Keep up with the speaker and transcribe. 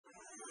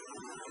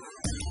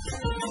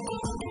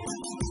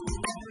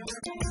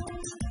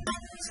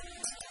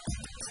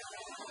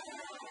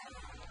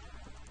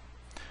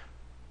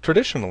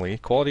Traditionally,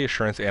 quality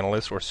assurance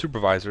analysts or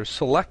supervisors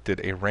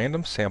selected a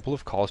random sample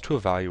of calls to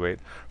evaluate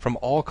from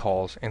all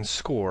calls and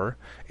score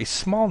a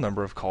small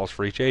number of calls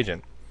for each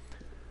agent.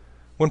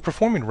 When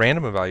performing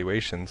random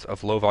evaluations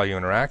of low-value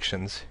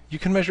interactions, you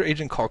can measure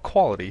agent call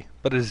quality,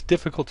 but it is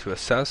difficult to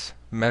assess,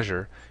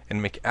 measure,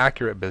 and make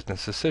accurate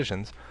business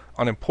decisions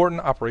on important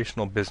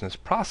operational business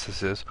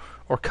processes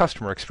or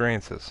customer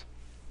experiences.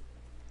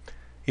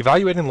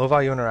 Evaluating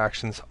low-value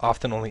interactions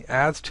often only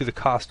adds to the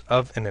cost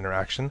of an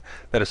interaction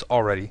that is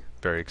already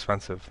very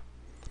expensive.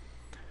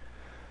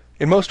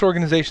 In most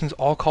organizations,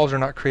 all calls are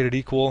not created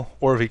equal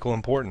or of equal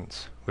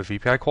importance. With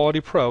VPI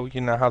Quality Pro,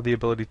 you now have the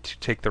ability to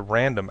take the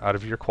random out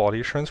of your quality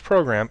assurance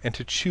program and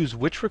to choose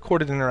which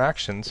recorded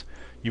interactions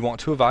you want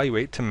to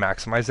evaluate to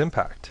maximize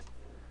impact.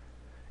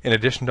 In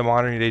addition to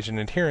monitoring agent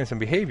adherence and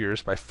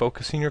behaviors, by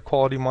focusing your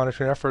quality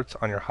monitoring efforts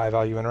on your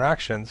high-value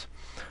interactions,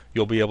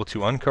 you'll be able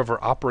to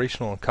uncover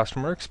operational and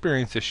customer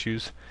experience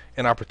issues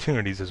and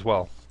opportunities as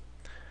well.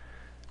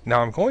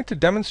 Now I'm going to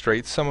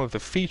demonstrate some of the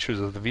features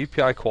of the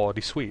VPI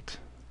Quality Suite.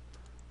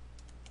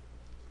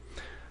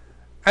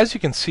 As you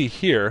can see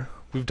here,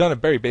 we've done a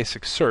very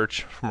basic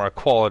search from our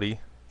quality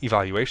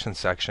evaluation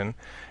section,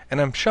 and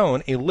I'm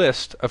shown a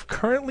list of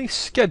currently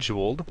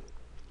scheduled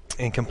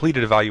and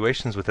completed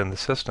evaluations within the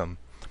system.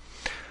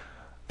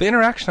 The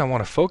interaction I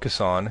want to focus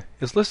on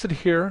is listed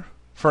here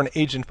for an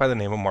agent by the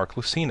name of Mark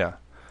Lucina.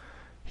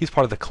 He's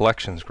part of the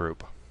collections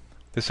group.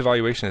 This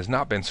evaluation has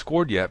not been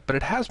scored yet, but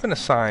it has been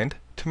assigned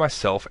to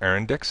myself,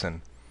 Aaron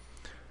Dixon.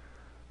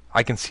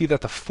 I can see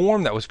that the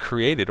form that was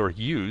created or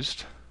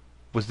used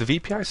was the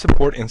VPI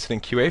Support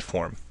Incident QA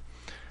form.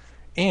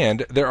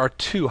 And there are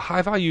 2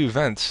 high-value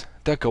events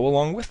that go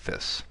along with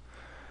this.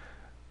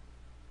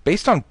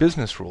 Based on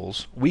business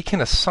rules, we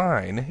can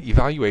assign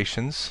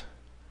evaluations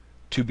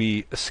to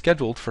be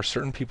scheduled for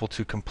certain people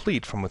to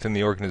complete from within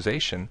the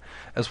organization,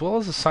 as well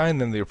as assign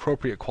them the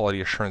appropriate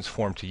quality assurance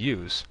form to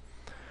use.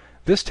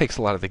 This takes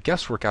a lot of the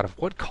guesswork out of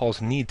what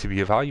calls need to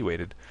be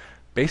evaluated.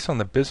 Based on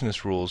the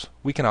business rules,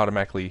 we can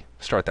automatically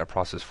start that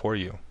process for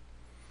you.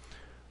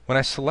 When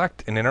I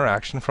select an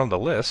interaction from the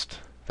list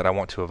that I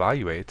want to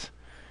evaluate,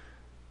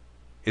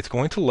 it's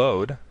going to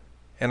load,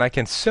 and I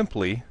can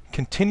simply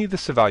continue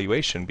this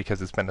evaluation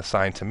because it's been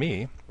assigned to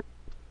me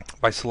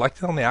by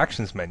selecting on the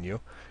Actions menu,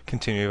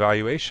 Continue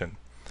Evaluation.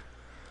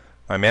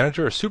 My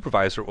manager or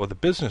supervisor or the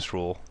business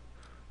rule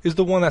is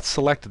the one that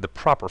selected the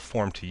proper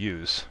form to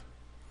use.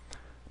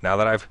 Now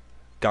that I've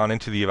gone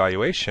into the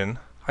evaluation,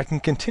 I can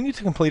continue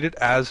to complete it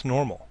as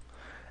normal.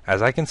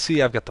 As I can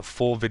see, I've got the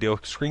full video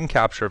screen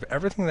capture of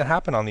everything that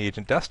happened on the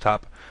agent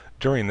desktop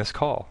during this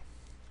call.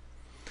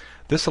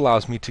 This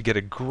allows me to get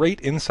a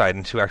great insight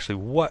into actually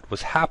what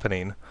was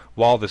happening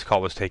while this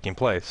call was taking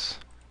place.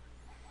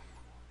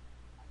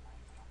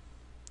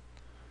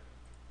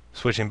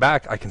 Switching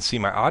back, I can see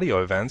my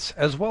audio events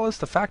as well as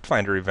the Fact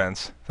Finder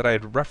events that I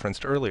had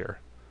referenced earlier.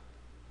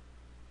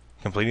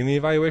 Completing the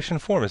evaluation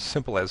form is as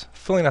simple as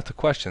filling out the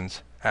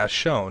questions as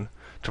shown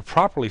to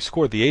properly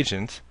score the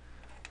agent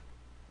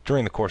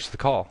during the course of the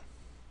call.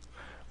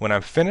 When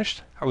I'm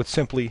finished, I would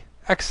simply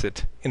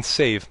exit and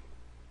save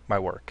my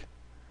work.